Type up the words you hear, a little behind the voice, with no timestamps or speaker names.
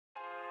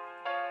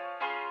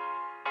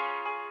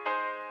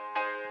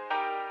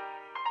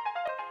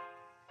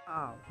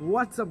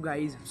What's up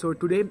guys? So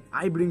today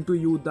I bring to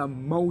you the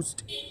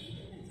most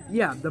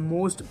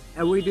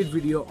awaited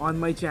video on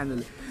my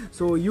channel.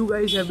 So you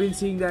guys have been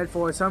seeing that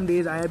for some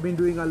days. I have been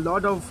doing a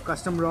lot of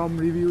custom ROM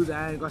reviews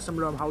and custom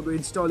ROM how to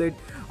install it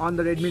on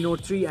the Redmi Note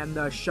 3 and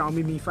the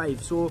Xiaomi Mi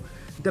 5. So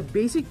the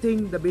basic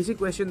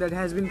question that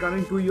has been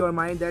coming to your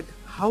mind, that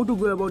how to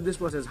go about this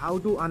process, how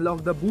to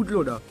unlock the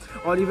bootloader,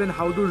 or even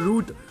how to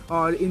root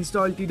or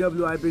install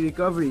TWRP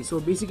recovery. So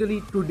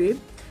basically today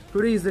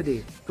is the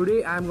day.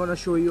 Today I am gonna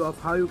show you of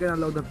how you can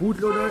unlock the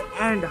bootloader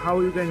and how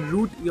you can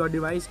root your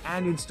device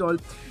and install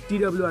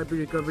TWRP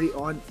recovery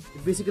on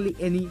basically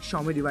any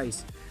Xiaomi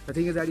device. The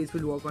thing is that it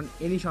will work on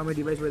any Xiaomi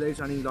device, whether it's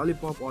running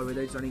Lollipop or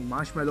whether it's running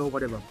Marshmallow,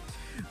 whatever.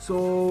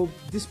 So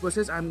this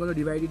process I'm going to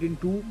divide it in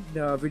two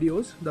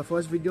videos. The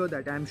first video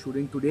that I'm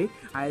shooting today,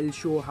 I'll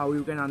show how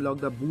you can unlock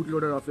the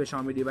bootloader of your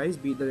Xiaomi device,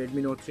 be it the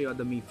Redmi Note 3 or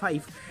the Mi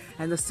 5.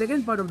 And the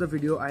second part of the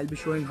video, I'll be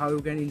showing how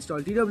you can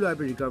install TWRP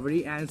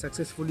recovery and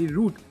successfully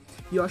root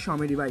your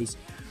Xiaomi device.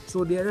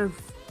 So there are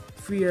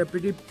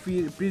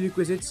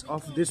prerequisites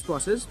of this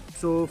process.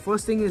 So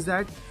first thing is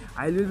that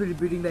I will be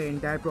repeating the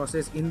entire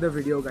process in the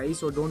video guys,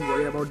 so don't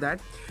worry about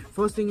that.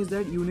 First thing is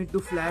that you need to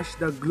flash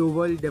the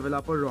global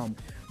developer ROM.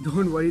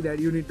 Don't worry that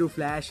you need to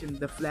flash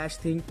the flash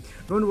thing.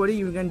 Don't worry,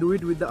 you can do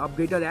it with the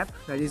updater app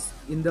that is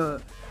in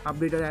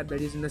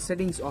the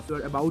settings of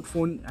your about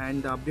phone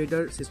and the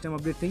updater system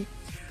update thing.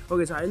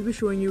 Okay, so I'll be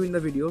showing you in the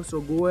video,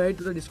 so go ahead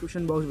to the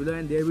description box below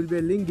and there will be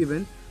a link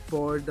given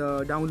for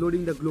the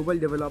downloading the global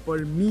developer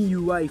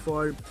MIUI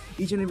for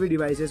each and every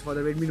devices for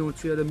the Redmi Note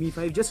 3 or the Mi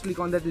 5. Just click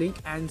on that link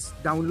and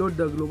download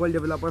the global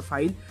developer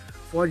file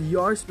for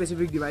your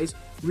specific device,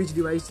 which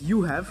device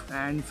you have,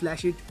 and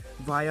flash it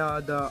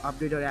via the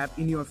updater app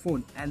in your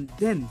phone, and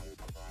then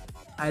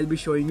I'll be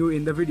showing you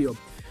in the video.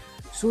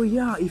 So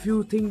yeah, if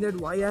you think that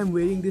why I'm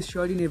wearing this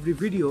shirt in every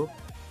video,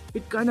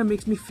 it kinda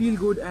makes me feel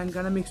good and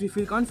kinda makes me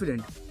feel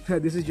confident.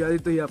 This is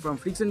Jadito here from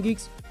Freaks and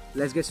Geeks.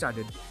 Let's get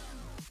started.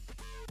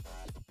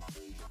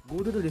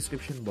 Go to the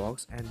description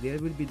box and there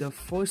will be the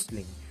first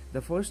link.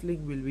 The first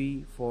link will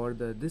be for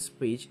this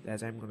page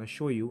as I'm gonna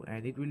show you,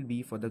 and it will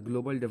be for the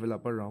global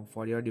developer ROM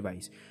for your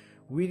device.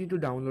 We need to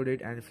download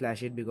it and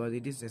flash it because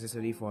it is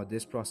necessary for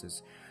this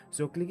process.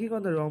 So clicking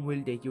on the ROM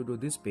will take you to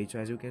this page. So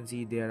as you can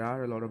see, there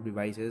are a lot of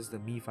devices, the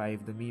Mi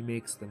 5, the Mi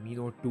Mix, the Mi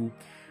Note 2.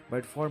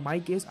 But for my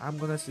case, I'm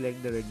gonna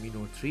select the Redmi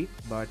Note 3.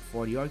 But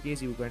for your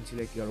case, you can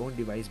select your own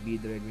device, be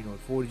it the Redmi Note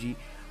 4G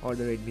or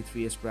the Redmi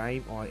 3S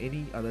Prime or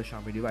any other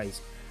Xiaomi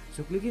device.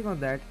 So clicking on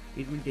that,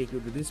 it will take you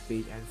to this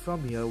page, and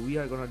from here we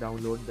are gonna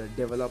download the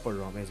developer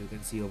ROM as you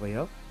can see over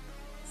here.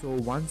 So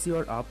once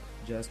you're up,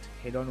 just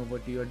head on over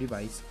to your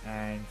device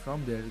and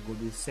from there go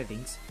to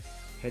settings,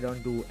 head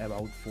on to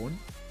about phone,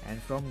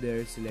 and from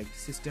there select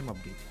system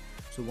update.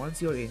 So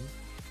once you're in,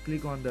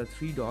 click on the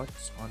three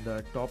dots on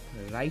the top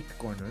right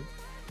corner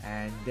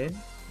and then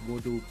go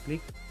to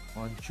click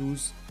on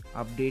choose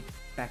update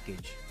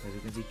package. As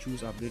you can see,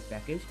 choose update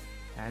package,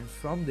 and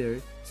from there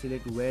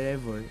select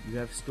wherever you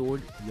have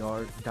stored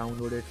your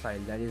downloaded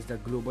file, that is the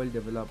global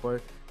developer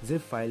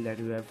zip file that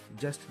you have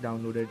just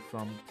downloaded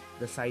from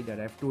the site that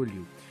I've told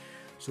you.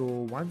 So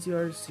once you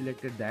are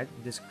selected that,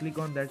 just click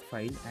on that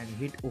file and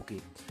hit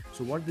OK.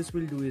 So what this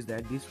will do is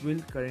that this will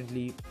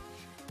currently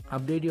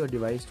update your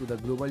device to the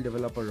global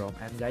developer ROM.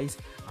 And guys,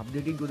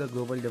 updating to the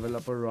global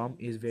developer ROM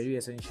is very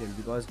essential,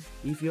 because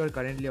if you are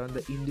currently on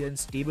the Indian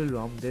stable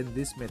ROM, then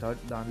this method,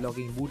 the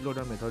unlocking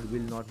bootloader method,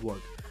 will not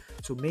work.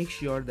 So make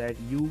sure that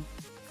you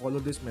follow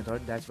this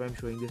method. That's why I'm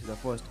showing this the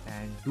first,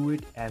 and do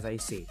it as I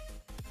say.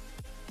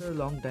 After a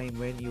long time,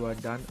 when you are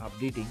done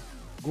updating,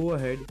 go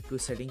ahead to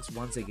settings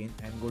once again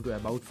and go to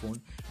about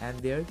phone, and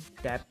there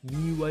tap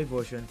MIUI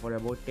version for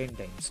about 10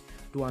 times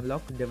to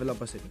unlock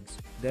developer settings.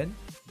 Then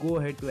go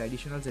ahead to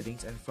additional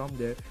settings and from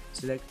there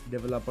select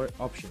developer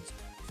options.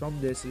 From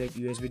there select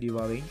USB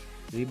debugging,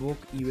 revoke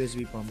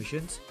USB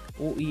permissions,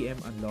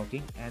 OEM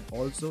unlocking, and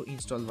also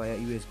install via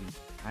USB.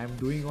 I am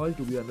doing all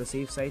to be on the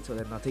safe side so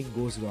that nothing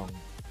goes wrong.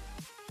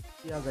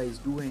 Yeah guys,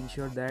 do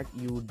ensure that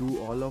you do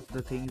all of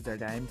the things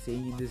that I am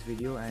saying in this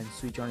video and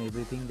switch on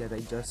everything that I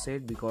just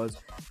said, because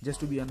just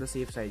to be on the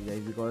safe side guys,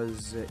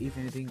 because if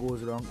anything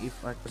goes wrong,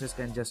 if our process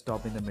can just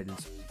stop in the middle.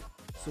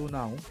 So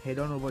now head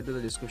on over to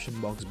the description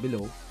box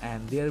below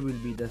and there will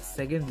be the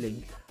second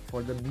link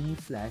for the Mi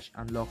Flash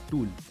Unlock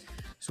tool.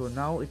 So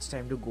now it's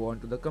time to go on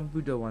to the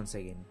computer once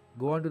again.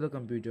 Go on to the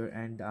computer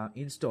and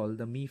install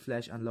the Mi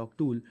Flash Unlock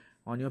tool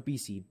on your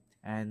PC,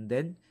 and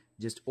then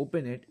just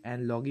open it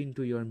and log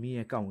into your Mi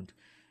account.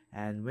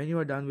 And when you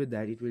are done with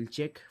that, it will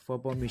check for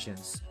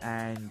permissions,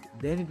 and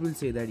then it will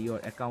say that your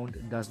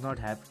account does not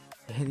have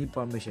any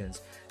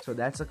permissions. So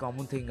that's a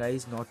common thing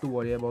guys, not to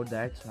worry about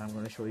that. So I'm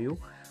going to show you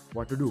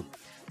what to do.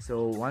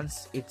 So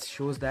once it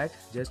shows that,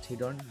 just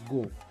hit on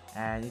go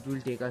and it will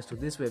take us to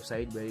this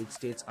website where it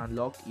states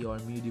unlock your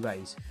Mi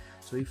device.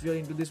 So if you are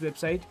into this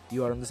website,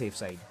 you are on the safe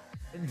side.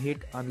 Then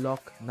hit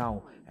unlock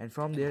now, and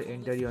from there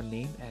enter your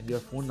name and your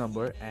phone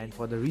number, and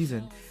for the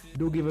reason,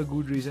 do give a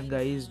good reason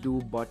guys,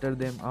 do butter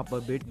them up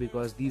a bit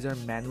because these are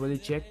manually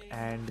checked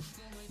and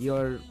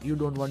you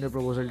don't want your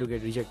proposal to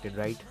get rejected,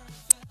 right?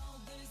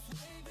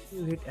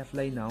 You hit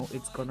apply now,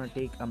 it's gonna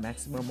take a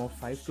maximum of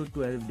 5 to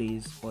 12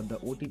 days for the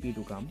OTP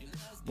to come.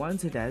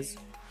 Once it has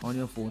on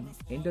your phone,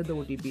 enter the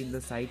OTP in the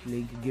site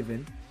link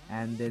given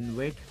and then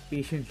wait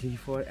patiently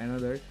for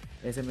another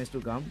SMS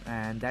to come,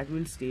 and that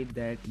will state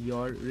that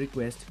your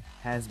request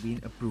has been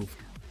approved.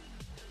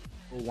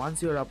 So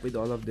once you're up with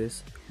all of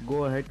this,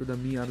 go ahead to the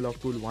Mi Unlock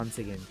tool once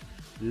again.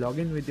 Log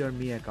in with your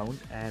Mi account,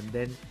 and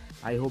then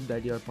I hope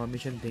that your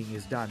permission thing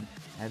is done,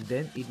 and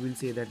then it will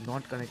say that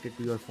not connected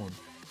to your phone.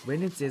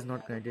 When it says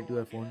not connected to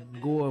your phone,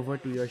 go over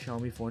to your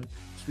Xiaomi phone,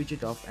 switch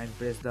it off and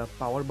press the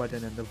power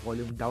button and the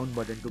volume down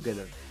button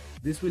together.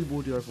 This will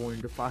boot your phone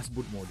into fast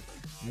boot mode.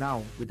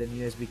 Now with an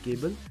USB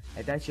cable,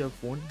 attach your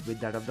phone with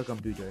that of the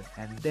computer,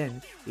 and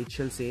then it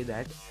shall say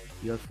that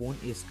your phone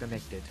is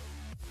connected.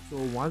 So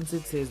once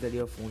it says that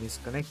your phone is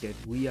connected,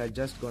 we are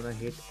just gonna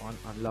hit on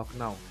unlock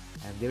now,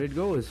 and there it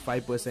goes,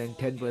 5%,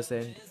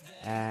 10%,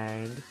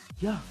 and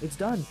yeah, it's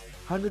done.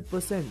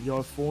 100%,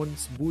 your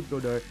phone's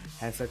bootloader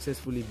has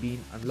successfully been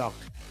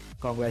unlocked.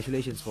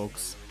 Congratulations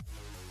folks.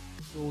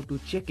 So to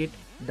check it,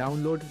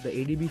 download the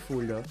ADB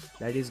folder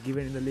that is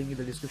given in the link in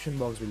the description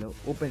box below,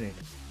 open it,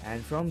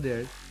 and from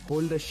there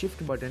hold the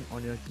shift button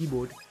on your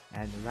keyboard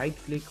and right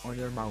click on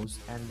your mouse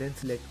and then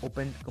select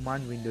open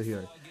command window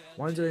here.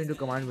 Once you're into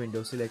command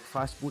window, select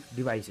fastboot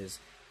devices.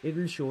 It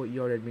will show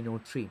your Redmi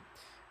Note 3.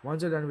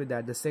 Once you're done with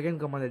that, the second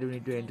command that you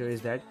need to enter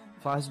is that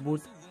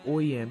fastboot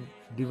OEM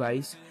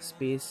device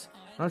space,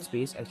 not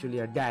space, actually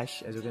a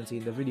dash, as you can see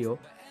in the video,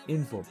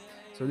 info.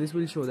 So this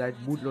will show that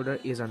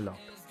bootloader is unlocked.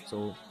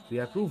 So we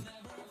are approved.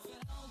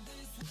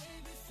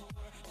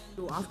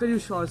 So after you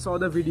saw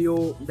the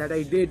video that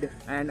I did,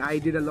 and I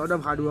did a lot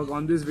of hard work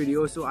on this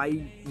video, so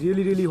I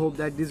really hope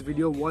that this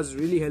video was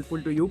really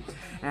helpful to you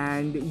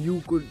and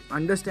you could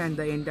understand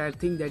the entire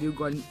thing that you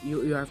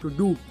have to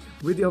do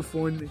with your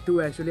phone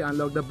to actually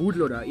unlock the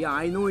bootloader. Yeah,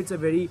 I know it's a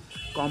very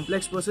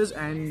complex process,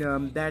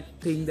 and that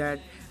thing that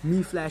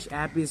Mi Flash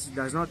app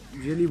does not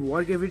really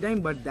work every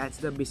time, but that's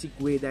the basic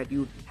way that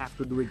you have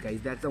to do it, guys.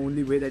 That's the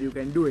only way that you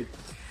can do it.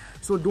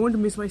 So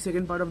don't miss my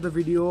second part of the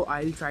video.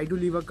 I'll try to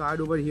leave a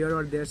card over here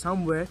or there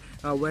somewhere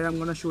where I'm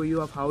gonna show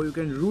you of how you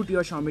can root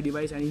your Xiaomi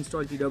device and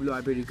install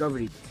TWRP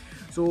recovery.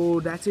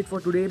 So that's it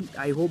for today.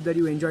 I hope that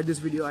you enjoyed this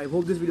video. I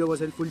hope this video was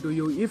helpful to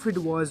you. If it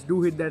was,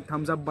 do hit that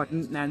thumbs up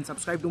button and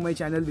subscribe to my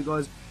channel,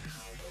 because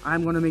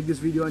I'm gonna make this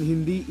video in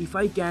Hindi. If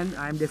I can,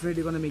 I'm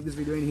definitely gonna make this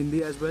video in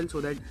Hindi as well,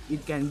 so that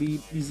it can be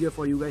easier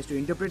for you guys to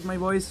interpret my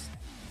voice.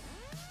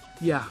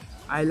 Yeah,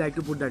 I like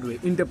to put that way,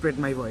 interpret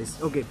my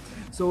voice. Okay,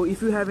 so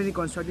if you have any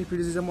constructive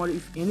criticism, or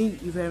if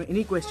you have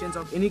any questions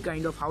of any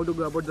kind of how to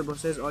go about the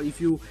process, or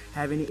if you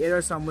have any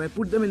errors somewhere,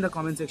 put them in the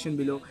comment section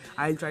below.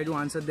 I'll try to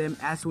answer them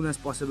as soon as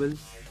possible.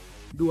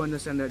 Do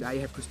understand that I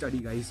have to study,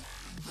 guys.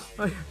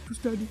 I have to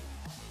study.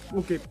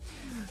 Okay,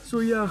 so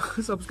yeah,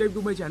 subscribe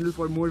to my channel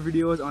for more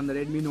videos on the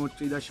Redmi Note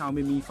 3, the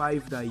Xiaomi Mi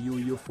 5, the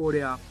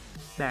yuphoria,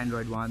 the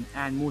Android one,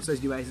 and more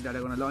such devices that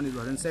are gonna launch in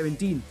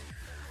 2017.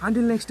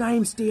 Until next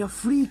time, stay a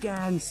freak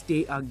and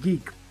stay a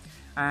geek.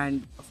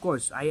 And of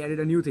course, I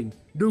added a new thing.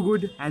 Do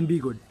good and be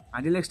good.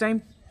 Until next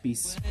time,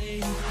 peace.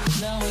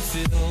 Now I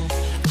feel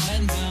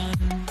I'm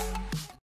done.